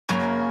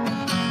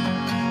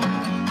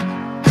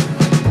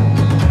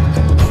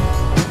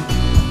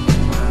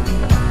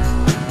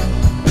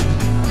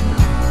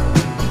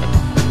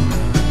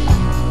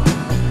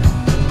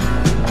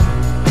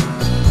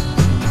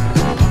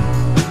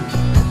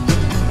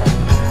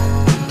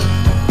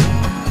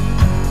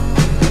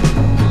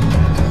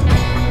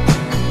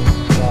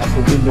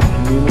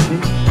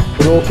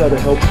also to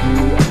help you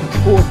and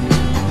support you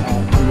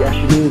the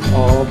initiatives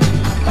of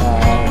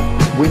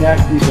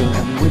WynActive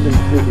and Wyndham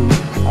City.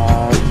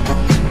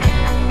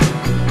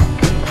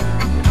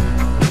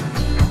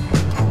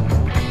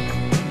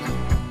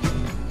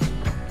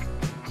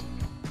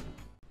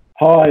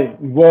 Hi,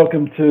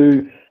 welcome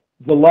to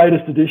the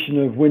latest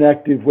edition of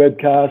WynActive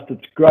Webcast.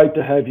 It's great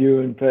to have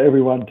you and for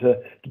everyone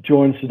to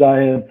join us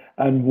today,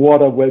 and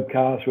what a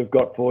webcast we've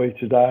got for you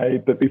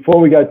today. But before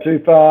we go too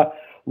far, I'd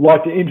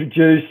like to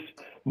introduce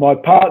my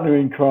partner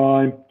in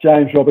crime,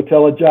 James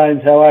Robertella.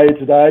 James, how are you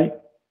today?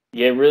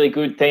 Yeah, really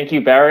good. Thank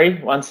you, Barry.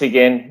 Once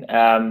again,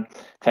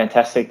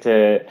 fantastic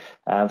for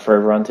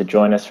everyone to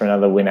join us for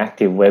another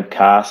WynActive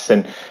webcast.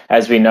 And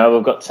as we know,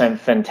 we've got some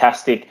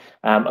fantastic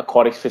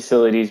aquatics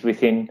facilities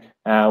within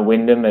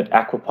Wyndham at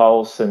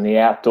Aquapulse and the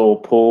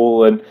outdoor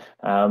pool, and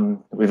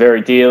we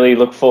very dearly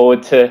look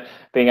forward to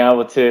being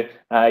able to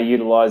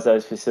utilise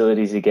those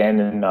facilities again.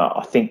 And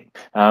I think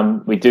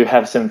we do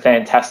have some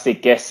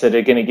fantastic guests that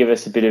are going to give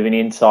us a bit of an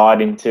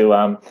insight into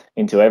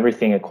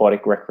everything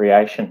aquatic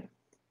recreation.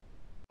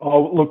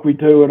 Oh, look, we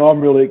do, and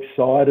I'm really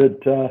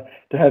excited to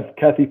have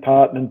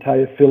Parton and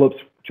Taya Phillips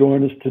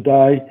join us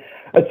today.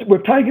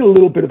 We've taken a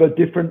little bit of a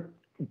different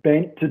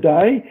bent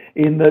today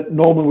in that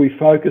normally we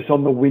focus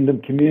on the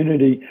Wyndham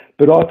community,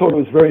 but I thought it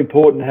was very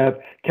important to have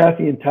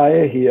Kathy and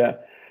Taya here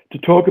to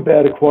talk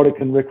about aquatic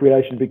and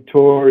recreation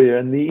Victoria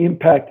and the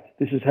impact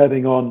this is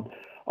having on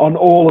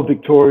all of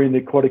Victoria and the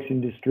aquatics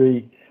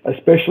industry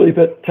especially.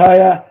 But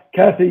Taya,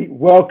 Kathy,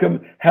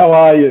 welcome. How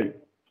are you?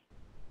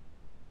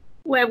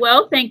 We're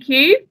well, thank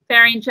you,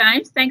 Barry and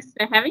James. Thanks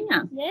for having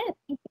us. Yeah,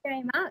 thank you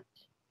very much.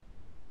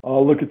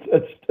 Oh, look,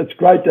 it's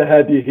great to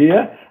have you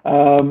here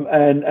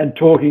and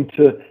talking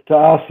to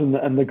us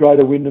and the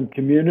greater Wyndham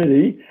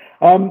community.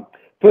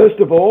 First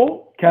of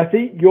all,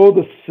 Kathy, you're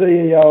the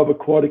CEO of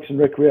Aquatics and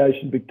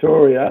Recreation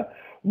Victoria.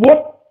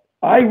 What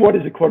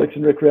is Aquatics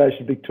and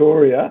Recreation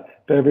Victoria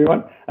for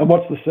everyone, and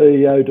what's the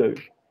CEO do?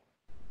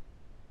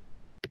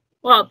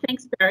 Well,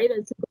 thanks, Barry.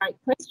 That's a great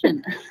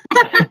question.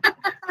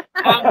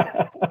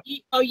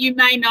 You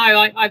may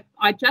know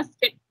I just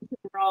stepped into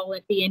the role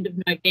at the end of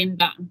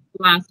November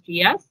last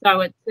year, so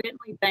it's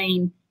certainly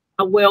been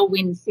a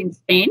whirlwind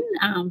since then,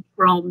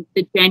 from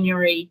the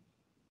January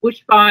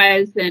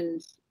bushfires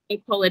and air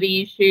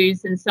quality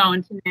issues and so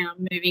on to now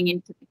moving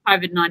into the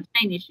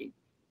COVID-19 issues.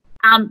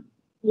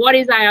 What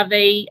is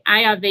ARV?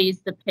 ARV is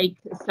the peak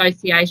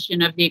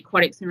association of the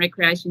aquatics and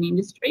recreation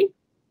industry.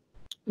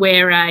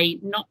 We're a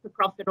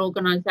not-for-profit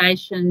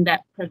organisation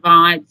that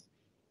provides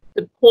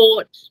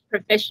support,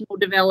 professional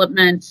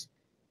development,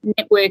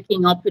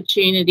 networking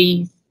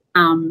opportunities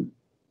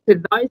for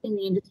those in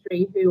the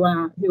industry who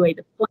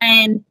either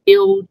plan,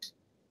 build,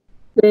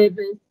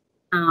 service,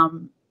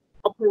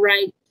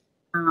 operate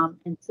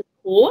and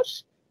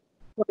support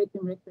aquatic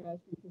and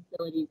recreation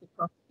facilities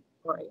across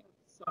Victoria.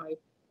 So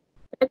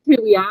that's who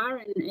we are,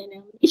 and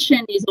our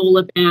mission is all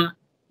about,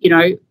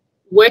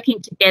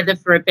 working together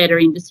for a better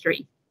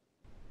industry.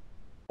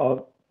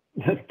 Oh,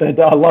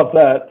 I love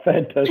that.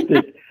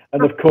 Fantastic.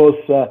 And of course,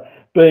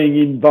 being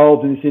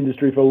involved in this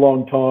industry for a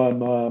long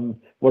time,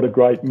 what a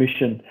great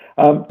mission.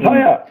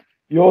 Taya,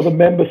 you're the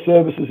Member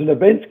Services and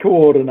Events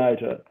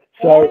Coordinator.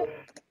 So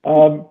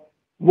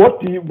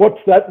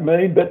what's that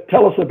mean? But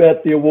tell us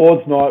about the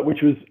awards night,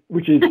 which is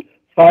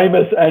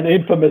famous and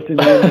infamous in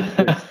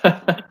the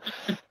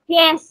industry.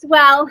 Yes,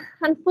 well,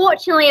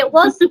 unfortunately, it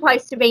was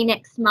supposed to be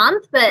next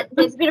month, but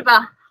there's a bit of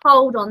a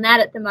hold on that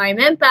at the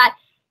moment. But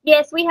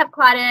yes, we have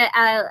quite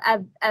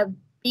a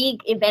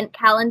big event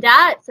calendar.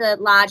 It's a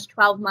large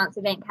 12-month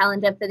event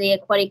calendar for the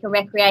aquatic and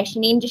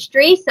recreation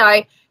industry.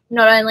 So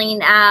not only in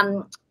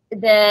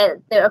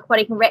the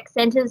aquatic and rec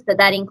centres, but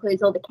that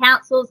includes all the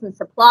councils and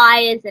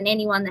suppliers and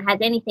anyone that has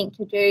anything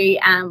to do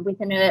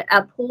with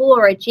a pool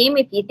or a gym.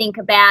 If you think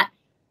about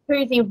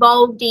who's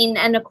involved in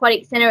an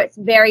aquatic centre, it's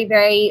very,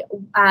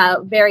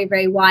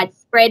 very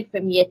widespread,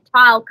 from your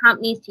tile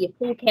companies to your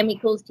pool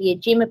chemicals to your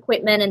gym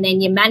equipment and then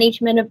your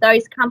management of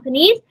those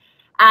companies.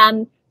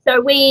 So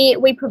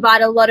we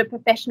provide a lot of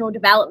professional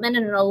development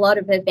and a lot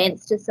of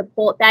events to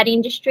support that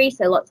industry.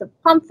 So lots of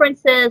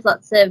conferences,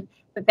 lots of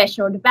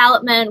professional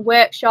development,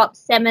 workshops,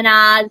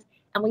 seminars,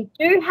 and we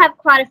do have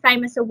quite a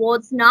famous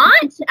awards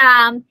night.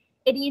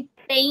 It is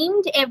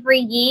themed every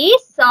year,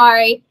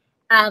 so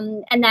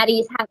and that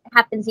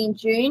happens in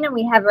June, and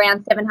we have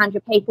around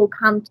 700 people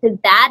come to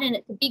that, and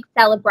it's a big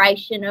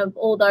celebration of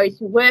all those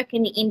who work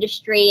in the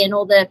industry and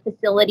all the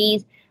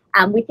facilities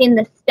within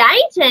the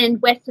state.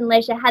 And Western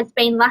Leisure has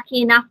been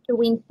lucky enough to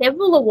win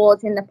several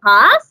awards in the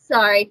past,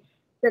 so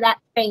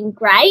that's been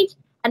great.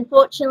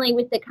 Unfortunately,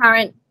 with the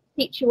current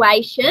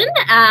situation,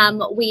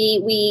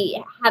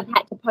 we have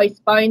had to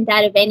postpone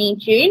that event in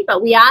June,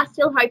 but we are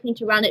still hoping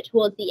to run it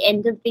towards the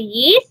end of the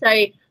year.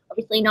 So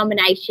obviously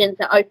nominations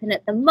are open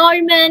at the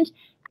moment.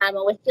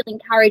 We're still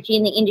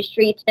encouraging the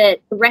industry to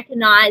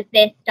recognise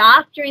their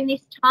staff during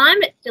this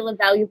time. It's still a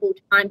valuable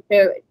time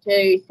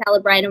to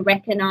celebrate and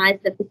recognise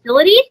the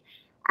facilities,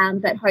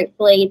 but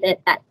hopefully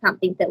that's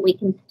something that we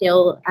can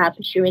still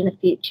pursue in the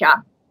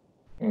future.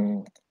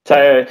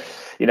 So,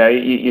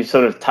 you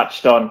sort of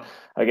touched on,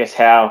 I guess,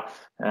 how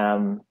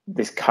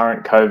this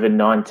current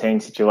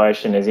COVID-19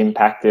 situation has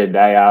impacted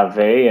ARV,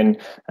 and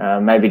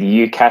maybe to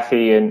you,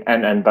 Kathy,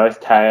 and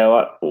both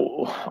Taya.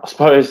 I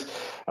suppose,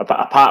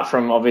 apart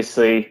from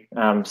obviously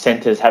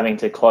centres having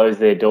to close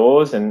their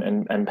doors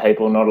and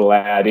people not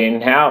allowed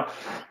in, how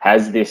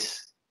has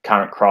this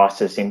current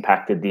crisis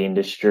impacted the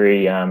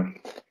industry?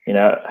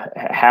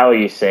 How are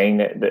you seeing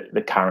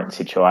the current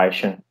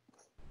situation?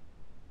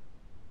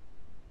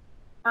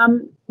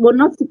 Well,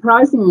 not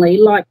surprisingly,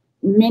 like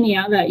many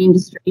other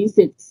industries,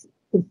 it's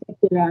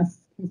affected us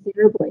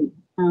considerably.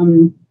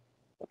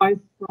 Both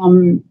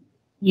from,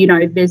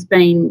 there's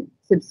been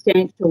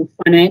substantial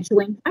financial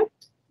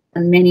impact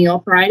on many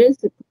operators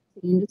across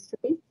the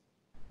industry.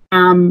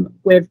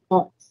 We've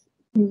got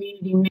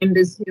community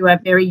members who are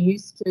very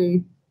used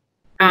to,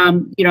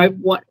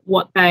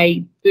 what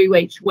they do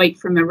each week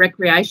from a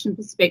recreation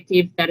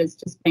perspective that has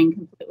just been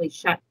completely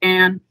shut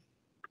down.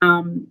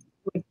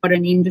 We've got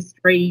an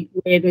industry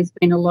where there's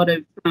been a lot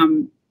of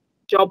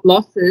job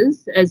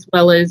losses as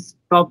well as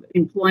job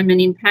employment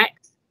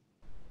impacts.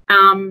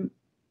 So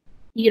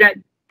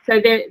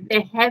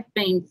there have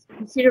been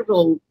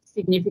considerable,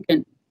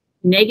 significant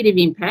negative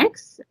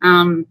impacts.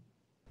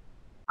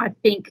 I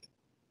think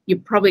you're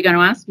probably going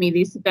to ask me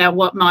this about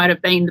what might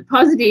have been the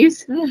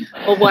positives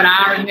or what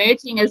are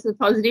emerging as the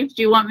positives.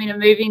 Do you want me to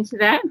move into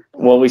that?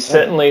 Well, we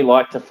certainly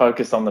like to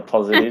focus on the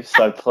positives,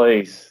 so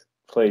please,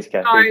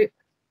 Kathy.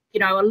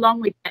 So,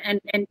 along with that,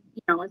 and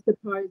I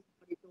suppose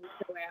what is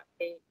also out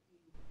there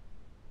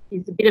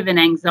is a bit of an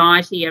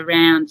anxiety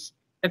around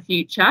the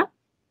future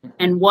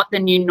and what the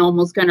new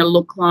normal is going to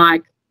look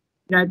like.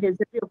 There's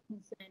a real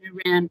concern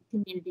around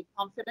community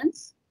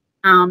confidence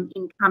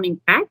in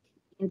coming back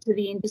into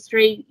the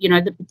industry,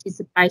 the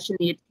participation,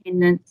 the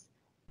attendance.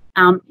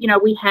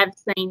 We have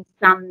seen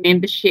some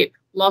membership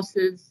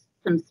losses,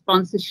 some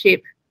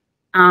sponsorship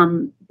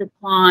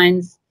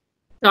declines.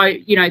 So,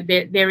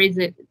 there is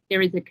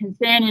a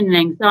concern and an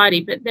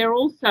anxiety, but there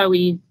also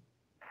is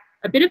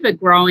a bit of a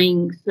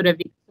growing sort of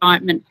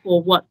excitement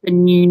for what the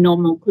new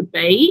normal could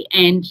be.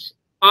 And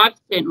I've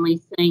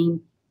certainly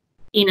seen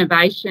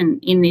innovation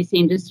in this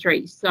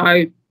industry.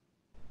 So,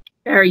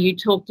 Barry, you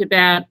talked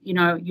about,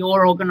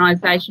 your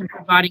organisation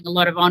providing a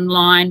lot of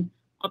online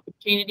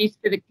opportunities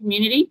for the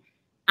community.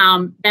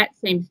 That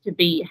seems to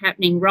be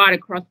happening right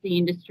across the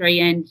industry,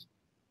 and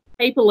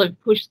people have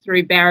pushed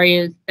through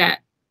barriers that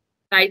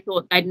they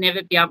thought they'd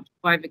never be able to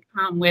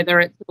overcome, whether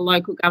it's the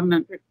local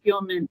government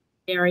procurement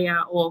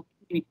area or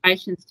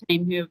communications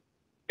team who have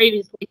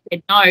previously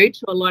said no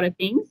to a lot of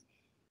things,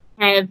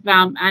 are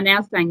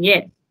now saying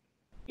yes,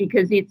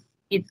 because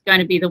it's going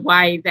to be the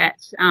way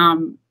that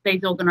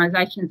these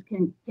organisations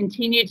can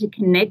continue to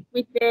connect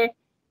with their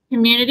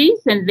communities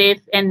and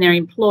their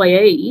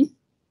employees,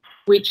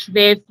 which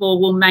therefore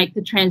will make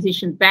the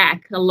transition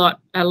back a lot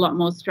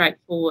more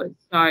straightforward.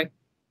 So,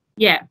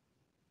 yeah.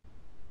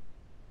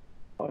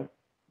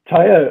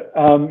 Taya,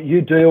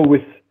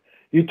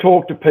 you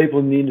talk to people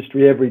in the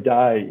industry every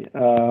day,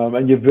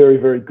 and you're very,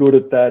 very good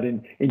at that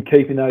in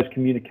keeping those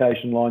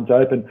communication lines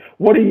open.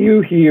 What are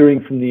you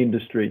hearing from the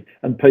industry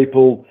and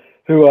people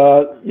who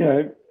are,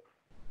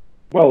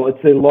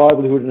 it's their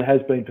livelihood and it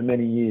has been for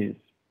many years?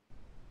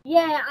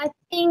 Yeah, I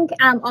think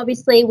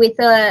obviously with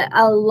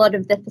a lot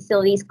of the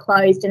facilities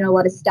closed and a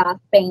lot of staff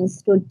being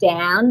stood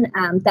down,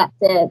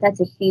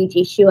 that's a huge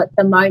issue at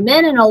the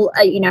moment. And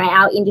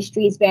our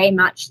industry is very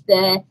much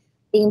the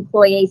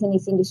employees in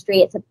this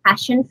industry. It's a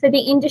passion for the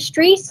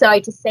industry. So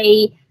to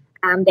see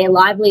their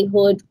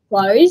livelihood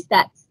closed,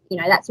 that's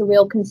a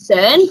real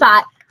concern.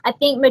 But I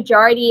think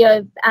majority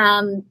of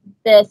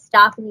the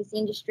staff in this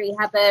industry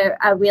have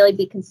a really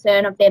big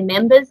concern of their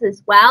members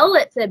as well.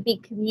 It's a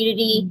big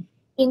community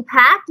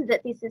impact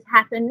that this has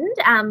happened.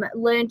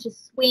 Learn to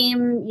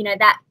swim,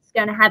 that's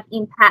going to have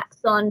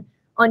impacts on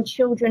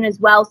children as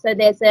well. So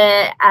there's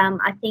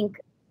I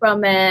think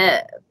from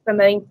an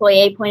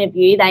employee point of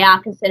view, they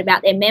are concerned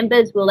about their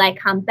members. Will they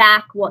come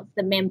back? What's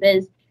the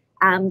members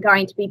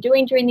going to be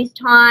doing during this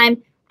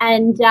time?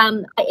 And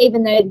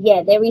even though,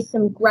 there is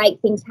some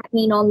great things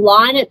happening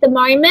online at the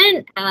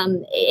moment,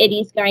 it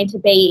is going to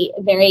be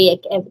a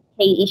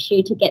key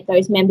issue to get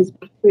those members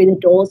back through the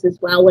doors as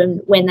well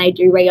when they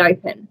do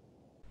reopen.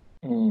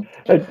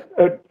 It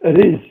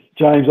is,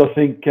 James. I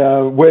think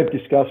we've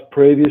discussed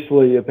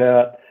previously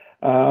about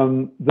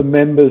the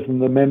members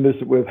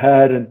that we've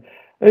had, and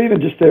even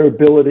just their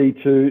ability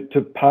to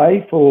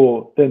pay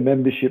for their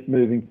membership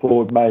moving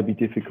forward may be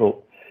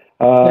difficult.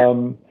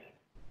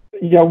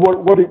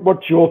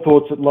 What's your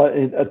thoughts at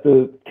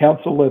the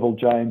council level,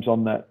 James,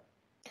 on that?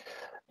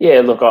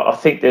 Yeah, look, I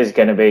think there's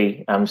going to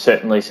be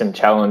certainly some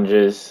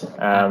challenges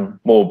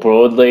more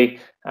broadly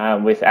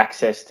with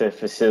access to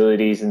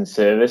facilities and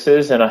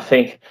services, and I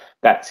think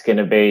that's going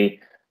to be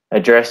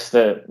addressed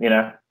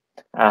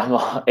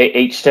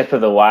each step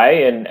of the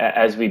way, and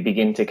as we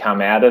begin to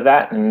come out of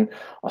that. And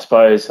I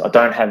suppose I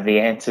don't have the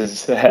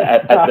answers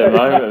at the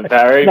moment,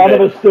 Barry. None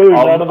of us do.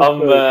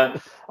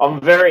 I'm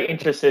very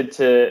interested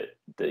to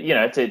you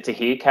know, to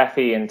hear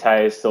Kathy and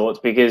Taya's thoughts,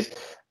 because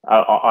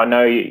I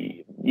know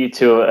you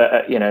two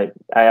are, you know,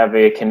 ARV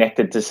are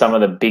connected to some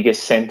of the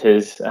biggest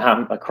centres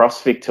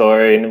across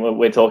Victoria, and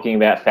we're talking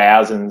about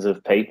thousands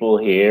of people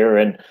here,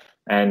 and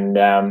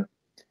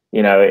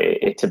you know,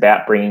 it's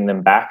about bringing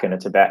them back, and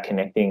it's about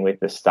connecting with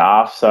the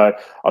staff. So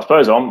I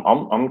suppose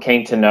I'm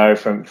keen to know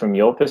from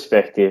your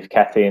perspective,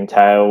 Kathy and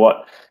Taya,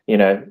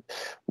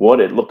 what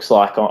it looks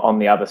like on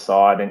the other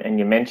side. And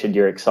you mentioned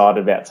you're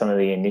excited about some of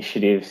the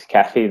initiatives,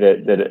 Kathy,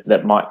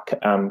 that might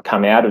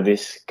come out of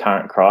this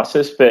current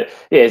crisis. But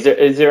yeah,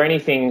 is there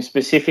anything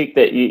specific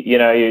that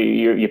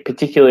you're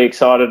particularly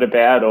excited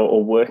about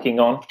or working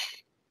on?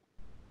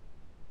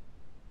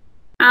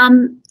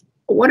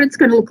 What it's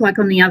going to look like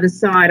on the other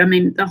side. I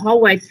mean, the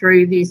whole way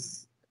through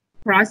this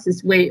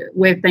crisis,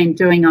 we've been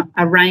doing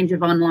a range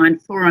of online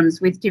forums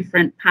with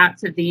different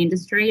parts of the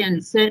industry,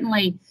 and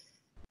certainly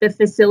the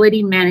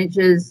facility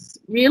managers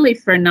really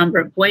for a number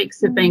of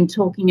weeks have been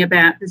talking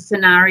about the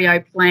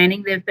scenario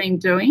planning they've been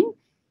doing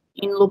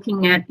in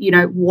looking at, you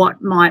know, what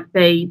might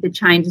be the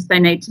changes they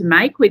need to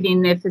make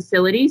within their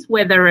facilities,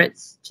 whether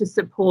it's to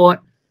support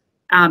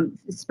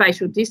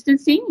spatial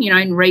distancing, you know,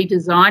 in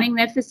redesigning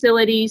their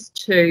facilities,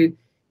 to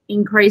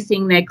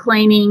increasing their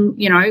cleaning,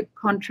 you know,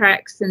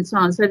 contracts and so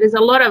on. So there's a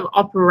lot of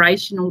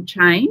operational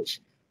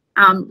change,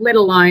 let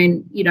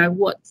alone, you know,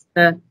 what's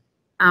the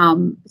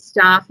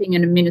staffing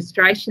and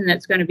administration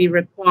that's going to be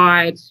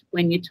required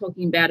when you're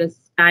talking about a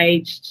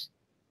staged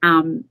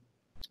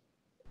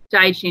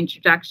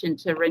introduction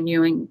to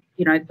renewing,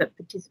 you know, the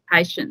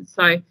participation.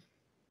 So,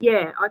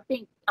 yeah, I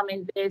think, I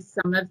mean, there's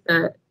some of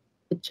the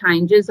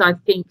changes. I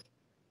think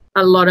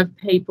a lot of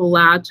people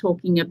are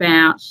talking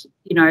about,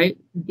 you know,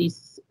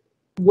 this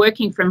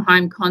working from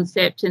home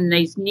concept and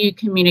these new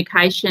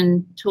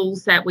communication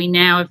tools that we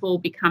now have all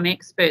become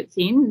experts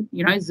in,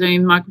 you know,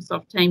 Zoom,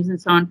 Microsoft Teams and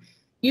so on,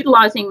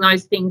 utilising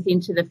those things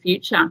into the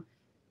future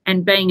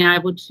and being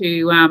able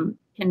to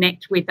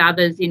connect with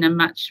others in a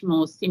much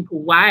more simple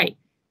way,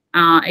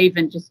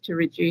 even just to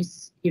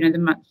reduce, you know,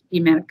 the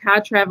amount of car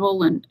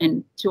travel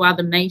and to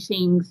other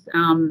meetings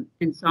and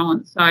so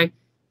on. So,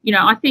 you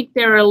know, I think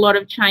there are a lot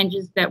of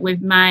changes that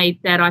we've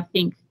made that I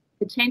think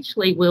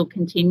potentially will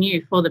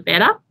continue for the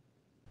better.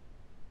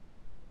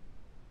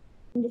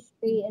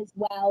 Industry as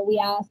well. We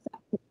are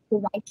such a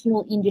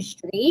operational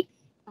industry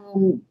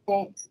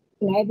that,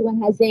 you know,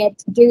 everyone has their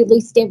to-do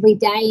list every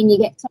day, and you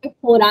get so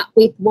caught up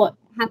with what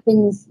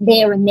happens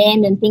there and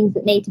then and things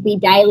that need to be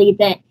daily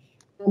that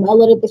a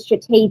lot of the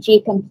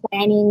strategic and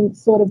planning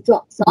sort of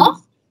drops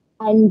off.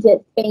 And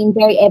it's been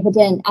very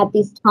evident at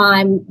this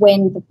time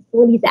when the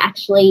facilities are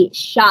actually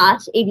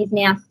shut. It is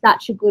now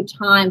such a good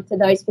time for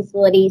those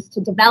facilities to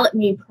develop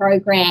new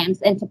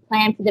programs and to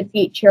plan for the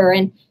future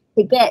and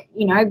to get,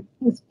 you know,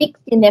 things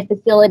fixed in their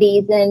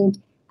facilities. And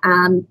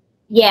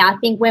yeah, I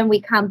think when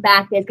we come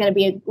back, there's going to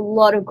be a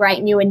lot of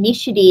great new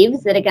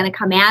initiatives that are going to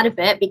come out of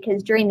it,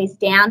 because during this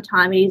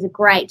downtime, it is a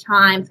great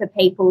time for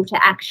people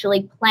to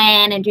actually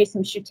plan and do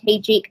some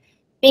strategic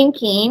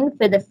thinking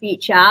for the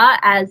future,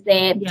 as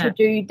their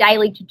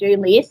daily to-do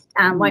list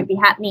won't be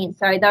happening.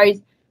 So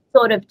those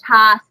sort of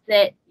tasks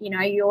that, you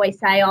know, you always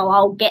say, oh,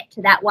 I'll get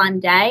to that one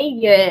day,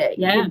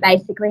 you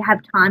basically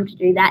have time to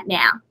do that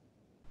now.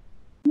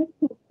 Let's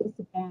talk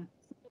about some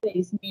of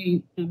these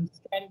new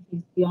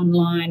strategies, the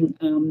online,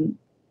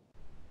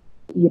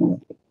 you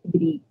know,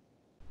 activity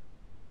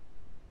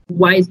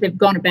ways they've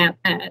gone about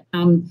that.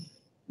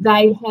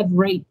 They have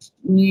reached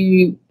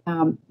new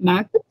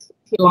markets,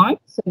 if you like.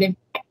 So they've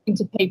tapped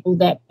into people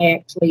that they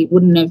actually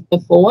wouldn't have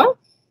before.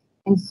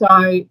 And so,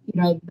 you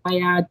know,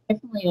 they are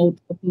definitely all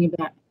talking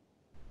about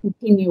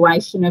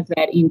continuation of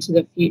that into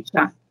the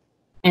future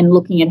and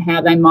looking at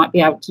how they might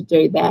be able to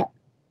do that.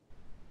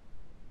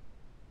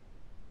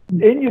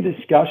 In your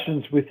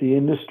discussions with the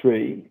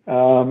industry,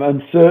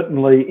 and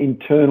certainly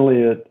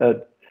internally at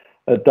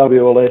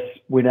WLS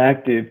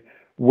WynActive,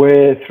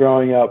 we're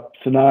throwing up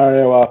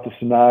scenario after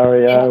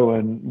scenario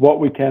and what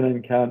we can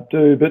and can't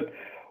do. But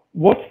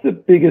what's the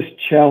biggest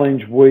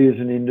challenge we as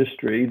an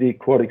industry, the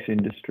aquatics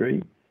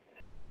industry,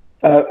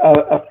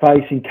 are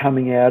facing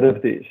coming out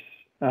of this?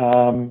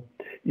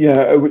 You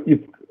know,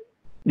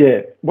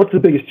 what's the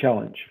biggest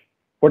challenge?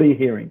 What are you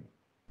hearing?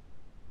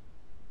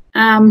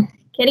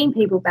 Getting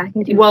people back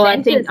into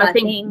I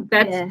think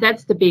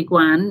that's the big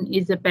one,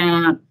 is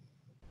about,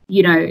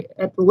 you know,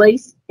 at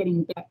least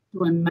getting back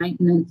to a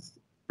maintenance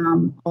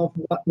of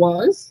what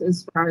was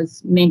as far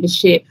as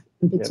membership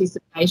and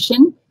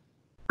participation.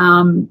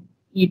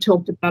 You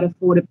talked about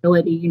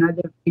affordability. You know,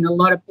 there have been a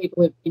lot of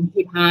people who've been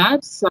hit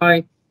hard,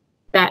 so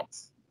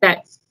that's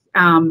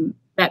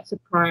a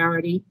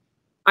priority.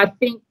 I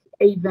think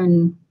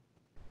even,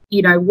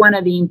 you know, one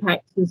of the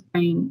impacts has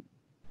been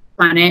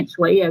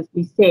financially, as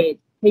we said.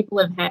 People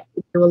have had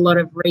to do a lot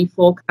of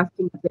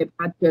reforecasting of their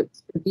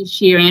budgets for this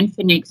year and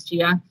for next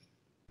year.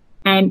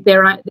 And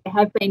there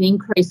have been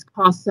increased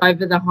costs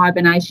over the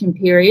hibernation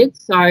period.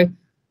 So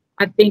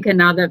I think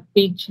another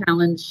big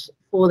challenge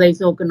for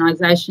these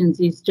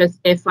organisations is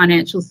just their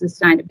financial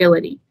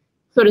sustainability.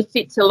 Sort of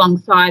sits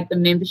alongside the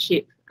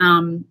membership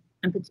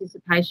and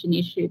participation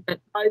issue. But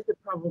those are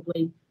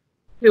probably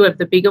two of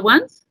the bigger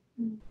ones.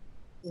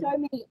 So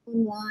many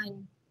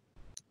online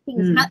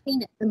things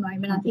happening at the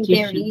moment. I think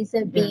there is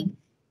a big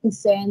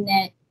concern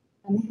that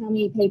how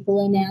many people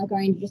are now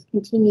going to just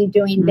continue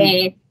doing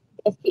their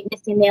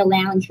fitness in their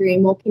lounge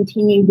room, or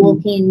continue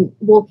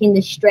walking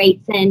the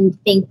streets and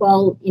think,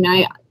 well, you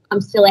know,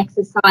 I'm still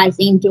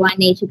exercising. Do I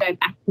need to go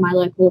back to my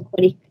local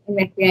aquatic and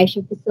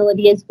recreation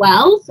facility as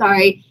well? So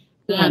I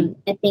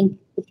think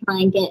to try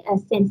and get a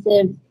sense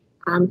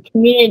of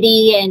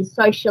community and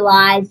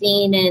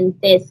socialising, and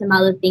there's some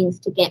other things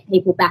to get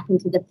people back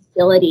into the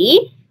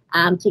facility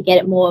to get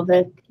it more of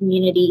a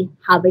community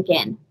hub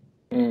again.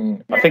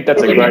 I think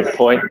that's a great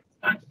point,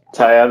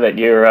 Taya, that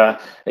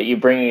you're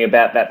bringing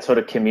about that sort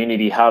of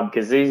community hub,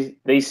 because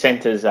these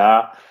centres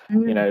are,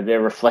 you know,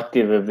 they're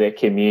reflective of their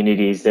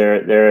communities.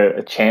 They're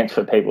a chance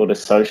for people to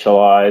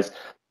socialise.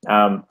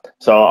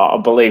 So I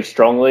believe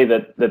strongly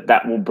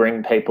that will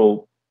bring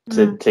people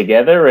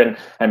together.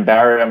 And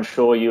Barry, I'm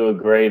sure you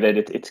agree that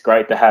it's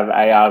great to have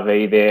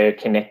ARV there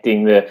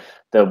connecting the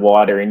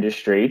wider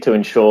industry to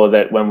ensure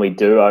that when we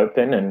do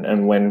open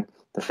and when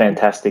the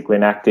fantastic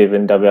WynActive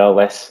and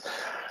WLS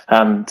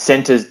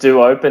centres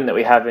do open that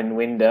we have in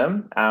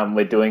Wyndham,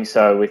 we're doing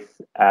so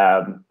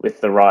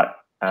with the right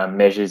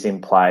measures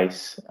in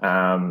place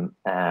and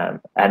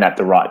at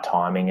the right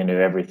timing and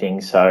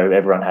everything, so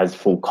everyone has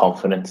full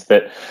confidence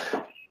that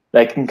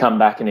they can come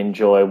back and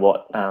enjoy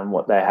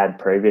what they had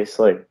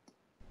previously.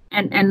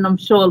 And I'm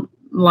sure,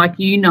 like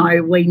we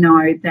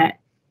know that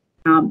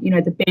you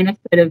know, the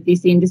benefit of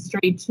this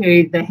industry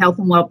to the health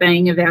and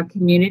wellbeing of our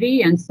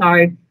community, and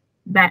so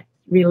that's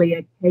really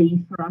a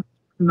key for us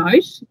to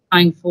promote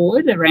going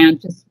forward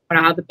around just what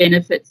are the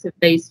benefits of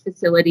these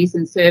facilities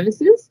and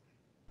services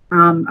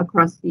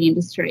across the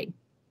industry.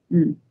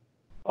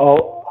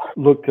 Oh,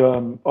 look,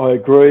 I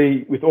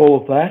agree with all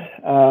of that.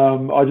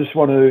 I just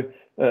want to,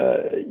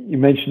 you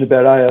mentioned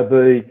about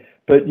ARV,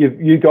 but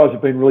you guys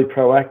have been really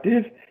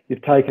proactive.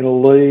 You've taken a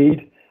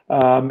lead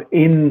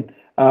in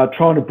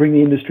trying to bring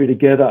the industry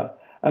together.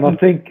 And I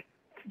think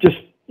just,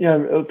 you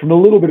know, from a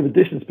little bit of a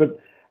distance, but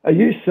are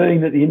you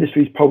seeing that the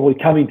industry is probably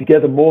coming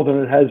together more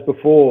than it has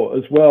before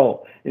as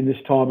well in this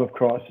time of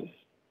crisis?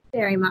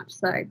 Very much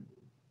so.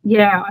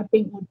 Yeah, I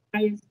think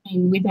Taya's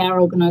been with our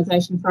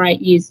organisation for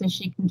 8 years, so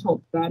she can talk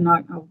to that, and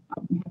I'm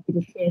happy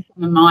to share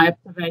some of my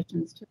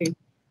observations too.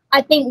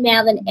 I think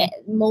now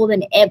more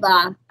than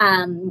ever,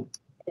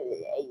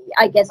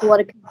 I guess a lot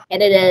of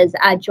competitors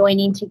are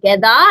joining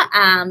together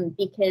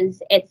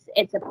because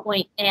it's a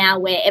point now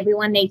where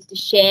everyone needs to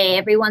share,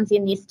 everyone's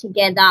in this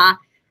together,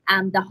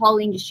 the whole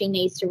industry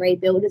needs to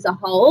rebuild as a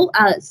whole.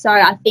 So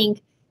I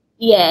think,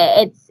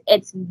 yeah,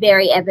 it's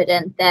very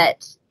evident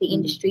that the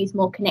industry is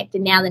more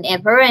connected now than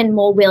ever and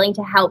more willing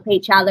to help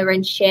each other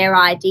and share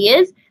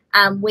ideas.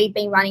 We've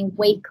been running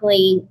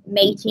weekly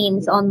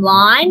meetings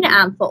online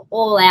for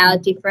all our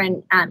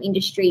different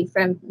industry,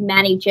 from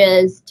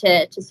managers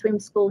to swim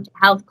school to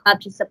health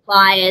club to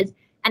suppliers,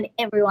 and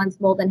everyone's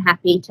more than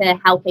happy to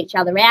help each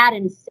other out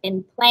and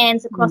send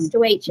plans across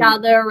to each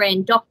other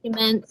and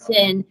documents,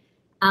 and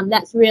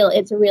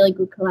it's a really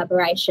good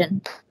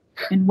collaboration.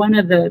 And one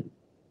of the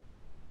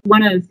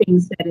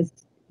things that has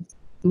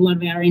a lot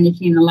of our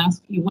energy in the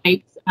last few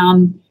weeks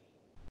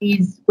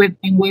is we've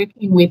been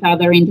working with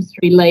other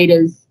industry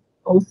leaders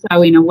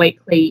also in a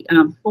weekly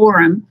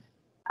forum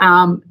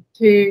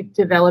to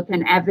develop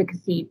an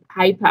advocacy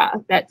paper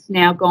that's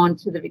now gone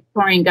to the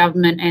Victorian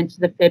government and to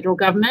the federal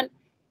government.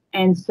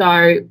 And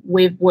so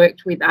we've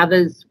worked with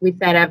others with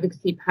that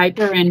advocacy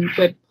paper, and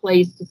we're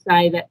pleased to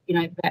say that, you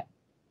know, that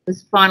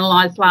was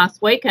finalised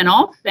last week and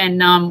off,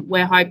 and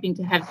we're hoping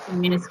to have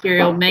some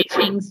ministerial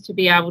meetings to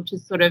be able to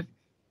sort of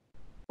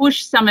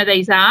push some of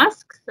these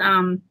asks,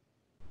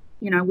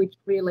 you know, which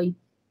really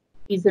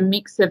is a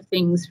mix of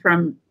things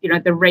from, you know,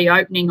 the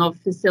reopening of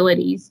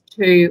facilities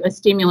to a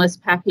stimulus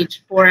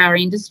package for our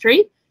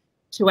industry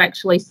to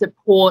actually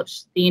support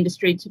the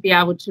industry to be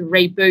able to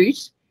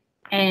reboot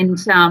and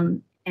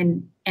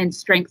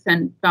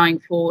strengthen going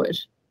forward.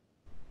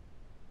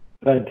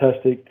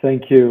 Fantastic,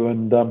 thank you.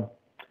 And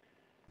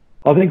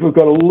I think we've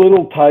got a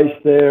little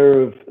taste there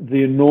of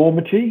the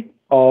enormity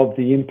of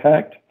the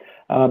impact,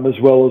 as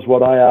well as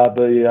what ARV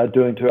are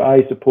doing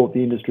to support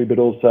the industry, but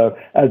also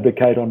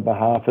advocate on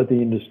behalf of the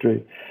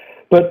industry.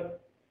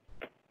 But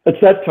it's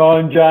that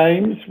time,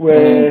 James,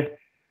 where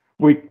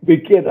we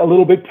get a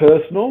little bit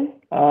personal,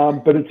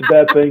 but it's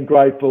about being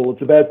grateful.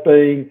 It's about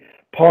being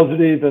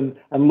positive and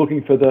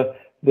looking for the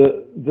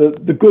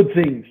good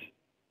things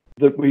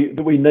that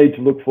we need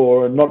to look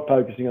for and not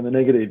focusing on the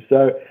negative.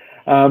 So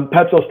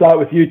perhaps I'll start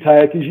with you,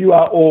 Taya, because you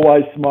are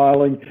always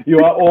smiling. You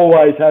are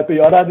always happy.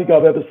 I don't think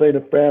I've ever seen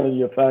a frown on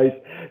your face.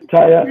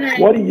 Taya,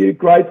 what are you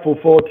grateful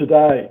for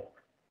today?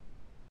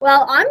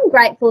 Well, I'm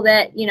grateful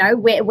that, you know,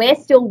 we're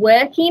still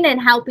working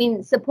and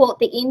helping support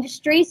the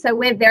industry. So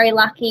we're very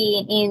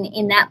lucky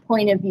in that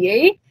point of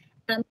view.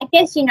 I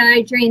guess, you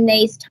know, during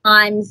these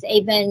times,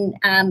 even,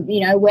 you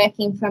know,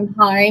 working from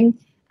home,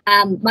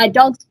 my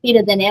dog's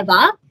fitter than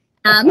ever.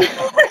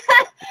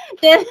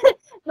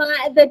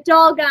 The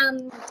dog,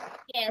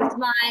 yes,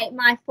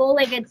 my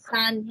four-legged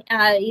son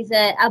is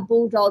a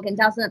bulldog and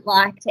doesn't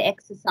like to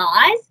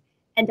exercise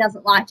and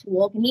doesn't like to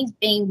walk, and he's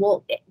being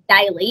walked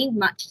daily,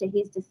 much to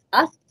his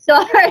disgust. So,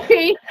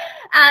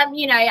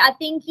 you know, I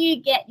think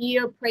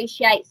you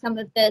appreciate some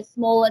of the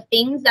smaller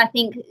things. I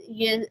think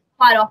you're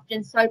quite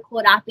often so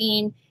caught up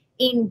in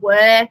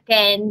work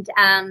and,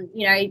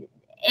 you know,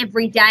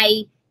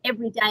 everyday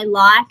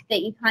life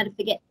that you kind of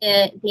forget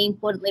the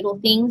important little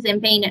things.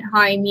 And being at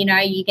home, you know,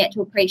 you get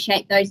to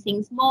appreciate those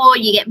things more.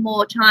 You get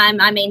more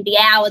time. I mean, the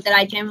hour that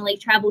I generally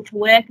travel to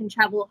work and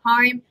travel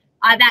home,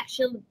 I've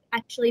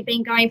actually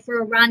been going for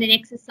a run and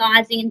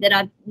exercising that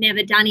I've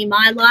never done in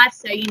my life.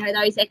 So, you know,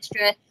 those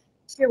extra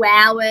 2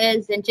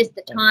 hours and just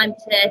the time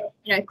to,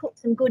 you know, cook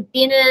some good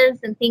dinners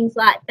and things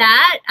like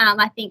that.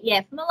 I think, yeah,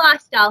 from a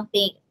lifestyle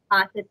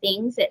type of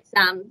things, it's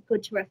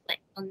good to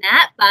reflect on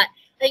that. But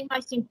I think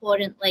most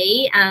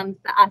importantly,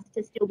 for us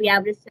to still be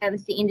able to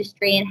service the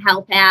industry and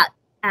help out,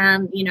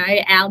 you know,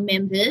 our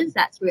members,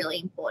 that's really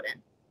important.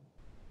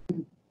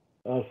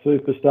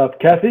 Super stuff.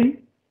 Kathy?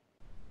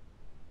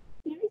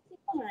 Very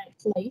similar,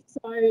 actually.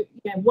 So,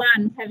 yeah,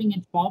 one, having a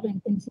job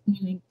and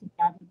continuing to be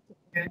able to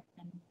work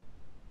and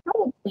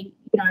probably,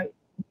 you know,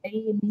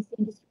 be in this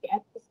industry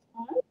at this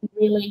time and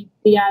really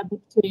be able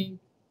to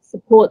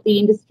support the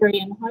industry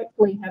and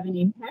hopefully have an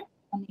impact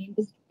on the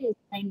industry has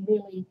been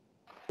really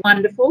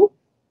wonderful.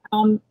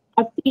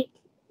 I think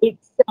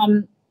it's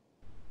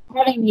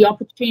having the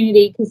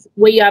opportunity, because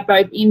we are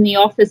both in the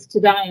office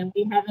today and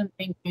we haven't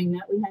been doing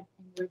that. We have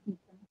been working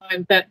from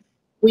home, but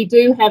we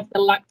do have the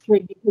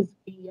luxury because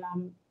we,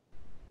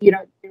 you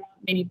know, there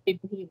aren't many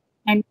people here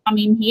who can come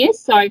in here.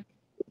 So if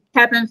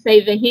cabin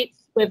fever hits,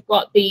 we've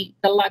got the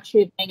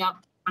luxury of being able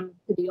to come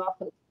to the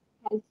office.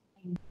 It has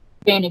been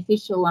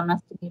beneficial, I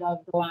must admit,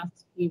 over the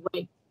last few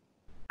weeks.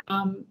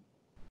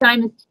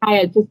 Same as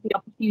Taya, just the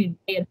opportunity to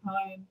be at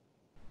home.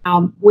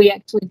 We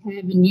actually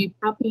have a new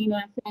puppy in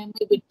our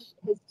family, which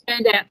has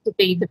turned out to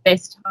be the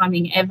best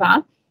timing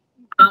ever.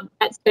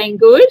 That's been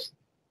good.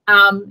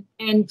 And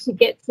to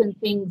get some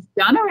things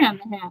done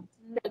around the house.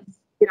 That's,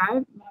 you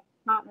know, my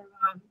partner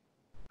and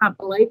I can't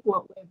believe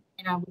what we've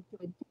been able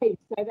to achieve.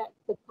 So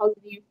that's a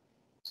positive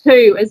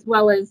too, as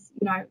well as,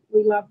 you know,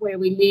 we love where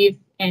we live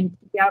and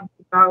to be able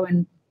to go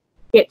and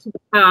get to the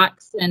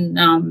parks and,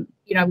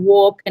 you know,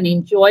 walk and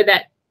enjoy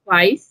that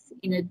place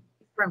in a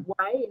different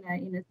way,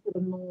 in a sort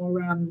of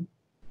more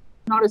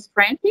not as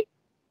frantic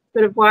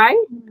sort of way.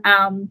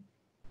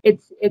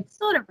 It's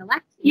sort of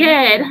relaxing.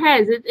 Yeah, it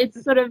has.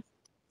 It's sort of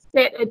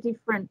set a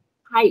different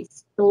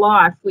pace to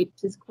life, which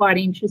is quite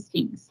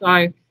interesting.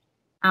 So,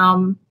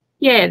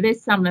 yeah,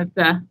 there's some of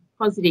the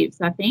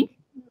positives, I think.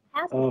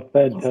 Oh,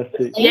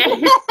 fantastic.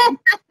 Yes.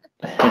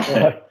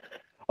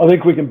 I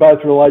think we can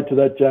both relate to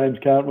that, James,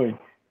 can't we?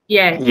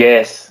 Yes.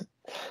 Yes.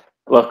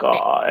 Look,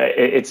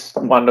 it's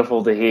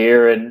wonderful to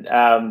hear, and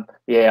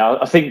yeah,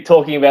 I think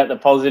talking about the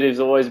positives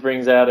always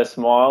brings out a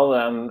smile,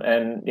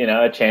 and you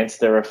know, a chance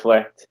to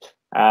reflect.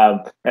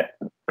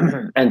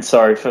 And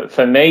sorry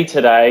for me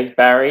today,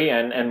 Barry,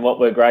 and what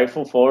we're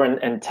grateful for,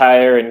 and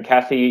Taya and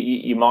Kathy,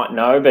 you might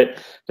know,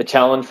 but the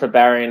challenge for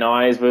Barry and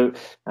I is we've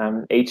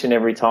each and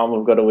every time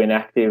we've got a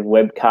WynActive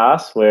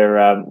webcast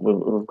where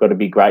we've got to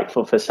be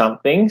grateful for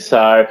something.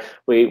 So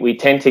we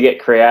tend to get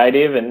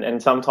creative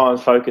and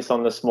sometimes focus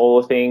on the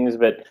smaller things,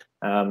 but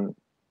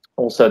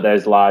also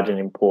those large and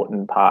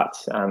important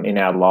parts in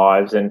our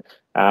lives. And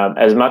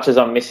as much as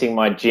I'm missing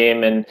my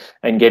gym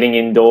and getting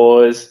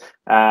indoors,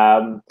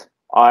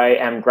 I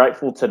am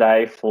grateful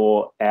today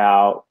for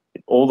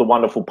all the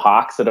wonderful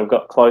parks that I've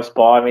got close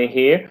by me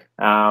here,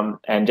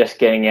 and just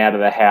getting out of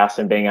the house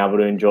and being able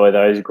to enjoy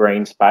those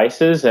green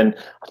spaces. And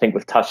I think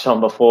we've touched on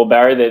before,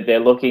 Barry, that they're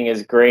looking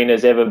as green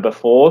as ever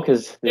before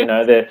because, you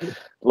know, the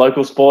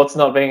local sports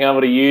not being able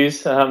to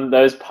use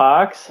those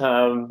parks. You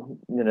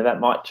know,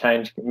 that might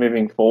change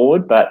moving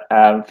forward. But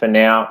for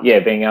now, yeah,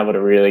 being able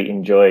to really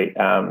enjoy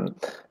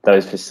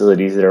those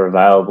facilities that are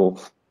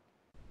available.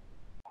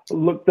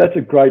 Look, that's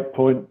a great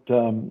point,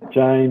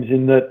 James,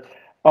 in that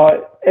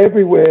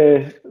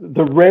everywhere,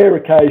 the rare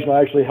occasion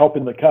I actually hop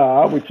in the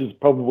car, which is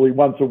probably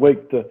once a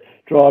week to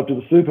drive to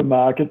the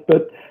supermarket,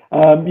 but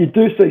you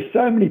do see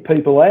so many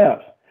people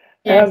out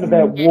and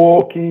about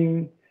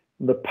walking,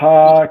 the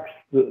parks,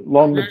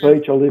 along the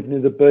beach. I live near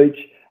the beach,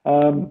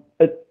 and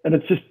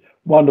it's just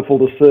wonderful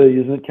to see,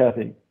 isn't it,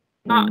 Kathy?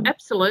 Oh,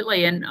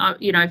 absolutely. And,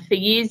 you know, for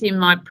years in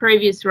my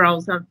previous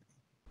roles,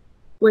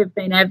 we've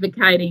been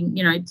advocating,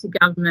 you know, to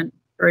government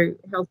through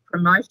health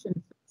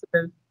promotion,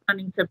 sort of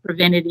funding for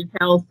preventative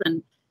health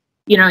and,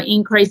 you know,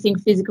 increasing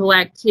physical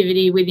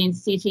activity within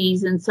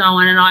cities and so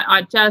on. And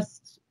I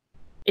just,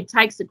 it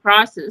takes a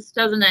crisis,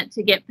 doesn't it,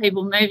 to get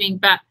people moving,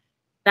 but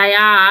they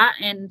are,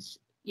 and,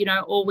 you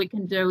know, all we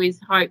can do is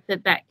hope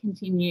that that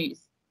continues.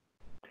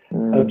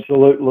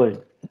 Absolutely.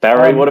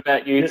 Barry, what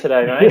about you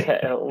today, mate?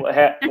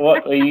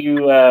 What are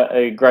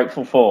you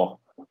grateful for?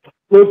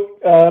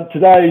 Look,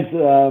 today's,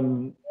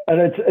 and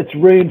it's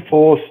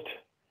reinforced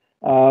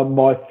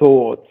my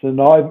thoughts,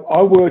 and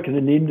I work in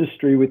an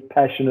industry with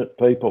passionate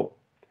people,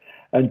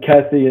 And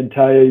Kathy and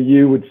Taya,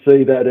 you would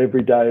see that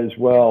every day as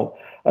well.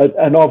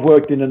 And I've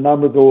worked in a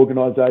number of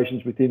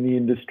organisations within the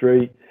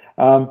industry,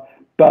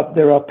 but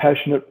there are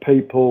passionate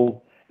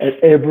people at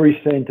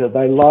every centre.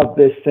 They love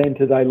their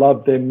centre, they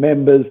love their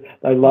members,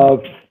 they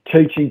love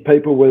teaching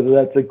people, whether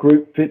that's a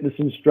group fitness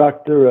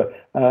instructor,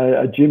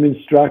 a gym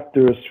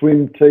instructor, a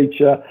swim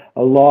teacher,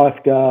 a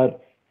lifeguard,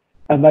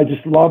 and they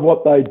just love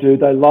what they do.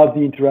 They love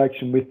the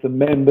interaction with the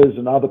members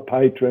and other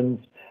patrons.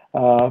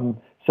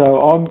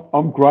 So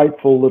I'm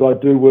grateful that I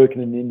do work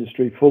in an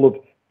industry full of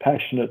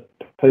passionate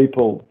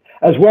people,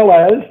 as well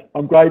as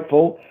I'm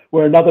grateful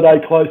we're another day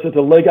closer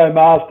to Lego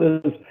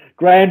Masters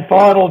Grand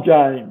Final,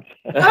 James.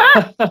 What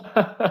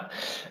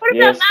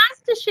about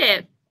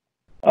MasterChef?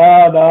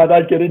 Oh, no, I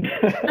don't get into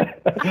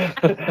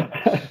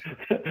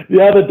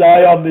The other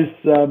day on this,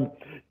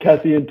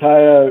 Kathy and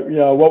Taya, you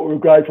know, what we were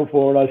grateful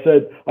for, and I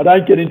said, I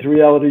don't get into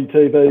reality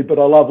TV, but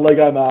I love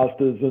Lego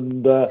Masters,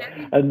 and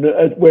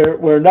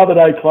we're another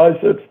day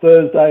closer. It's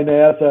Thursday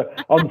now, so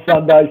on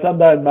Sunday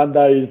and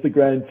Monday is the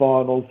Grand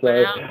Final,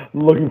 so wow. I'm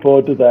looking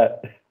forward to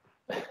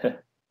that.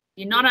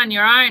 You're not on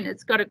your own.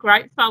 It's got a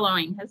great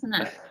following, hasn't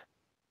it?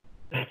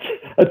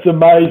 It's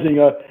amazing.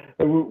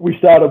 We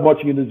started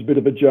watching it as a bit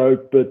of a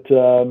joke, but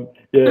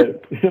yeah,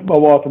 my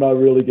wife and I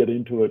really get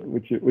into it,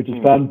 which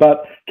is fun.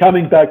 But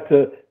coming back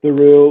to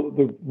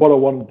what I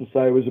wanted to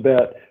say was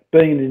about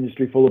being in an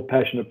industry full of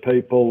passionate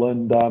people,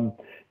 and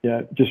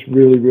yeah, just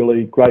really,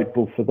 really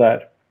grateful for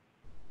that,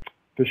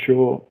 for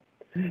sure.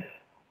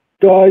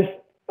 Guys,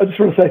 I just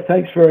want to say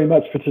thanks very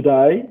much for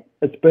today.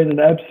 It's been an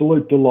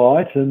absolute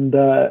delight and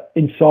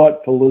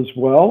insightful as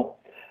well.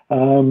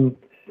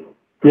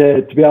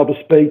 Yeah, to be able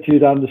to speak to you,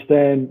 to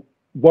understand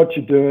what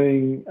you're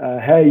doing,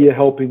 how you're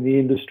helping the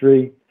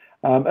industry,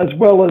 as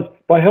well as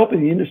by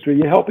helping the industry,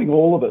 you're helping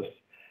all of us,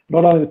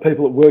 not only the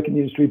people that work in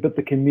the industry, but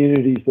the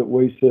communities that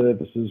we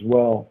service as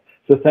well.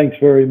 So thanks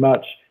very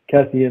much,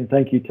 Kathy, and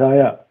thank you,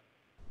 Taya.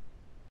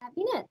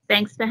 Happiness.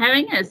 Thanks for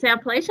having us. Our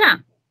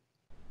pleasure.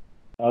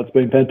 It's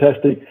been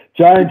fantastic.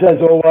 James,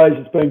 as always,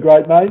 it's been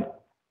great, mate.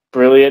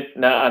 Brilliant.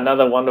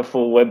 Another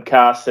wonderful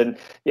webcast, and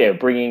yeah,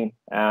 bringing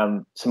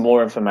some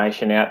more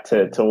information out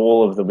to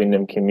all of the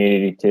Wyndham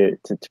community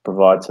to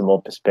provide some more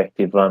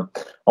perspective on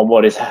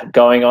what is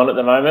going on at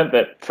the moment.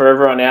 But for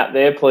everyone out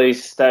there,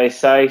 please stay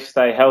safe,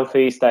 stay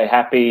healthy, stay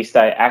happy,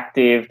 stay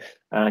active,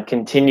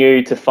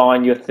 continue to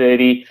find your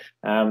 30.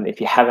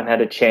 If you haven't had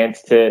a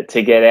chance to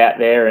get out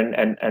there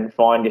and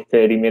find your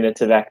 30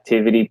 minutes of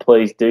activity,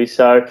 please do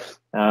so.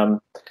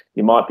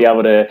 You might be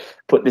able to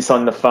put this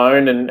on the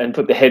phone and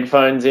put the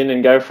headphones in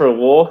and go for a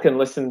walk and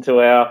listen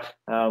to our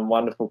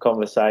wonderful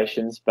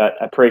conversations. But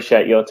I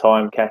appreciate your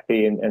time,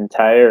 Kathy and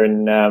Taya,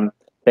 and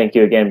thank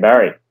you again,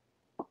 Barry.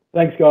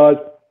 Thanks, guys.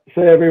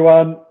 See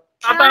everyone.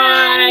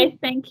 Bye-bye.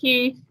 Thank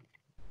you.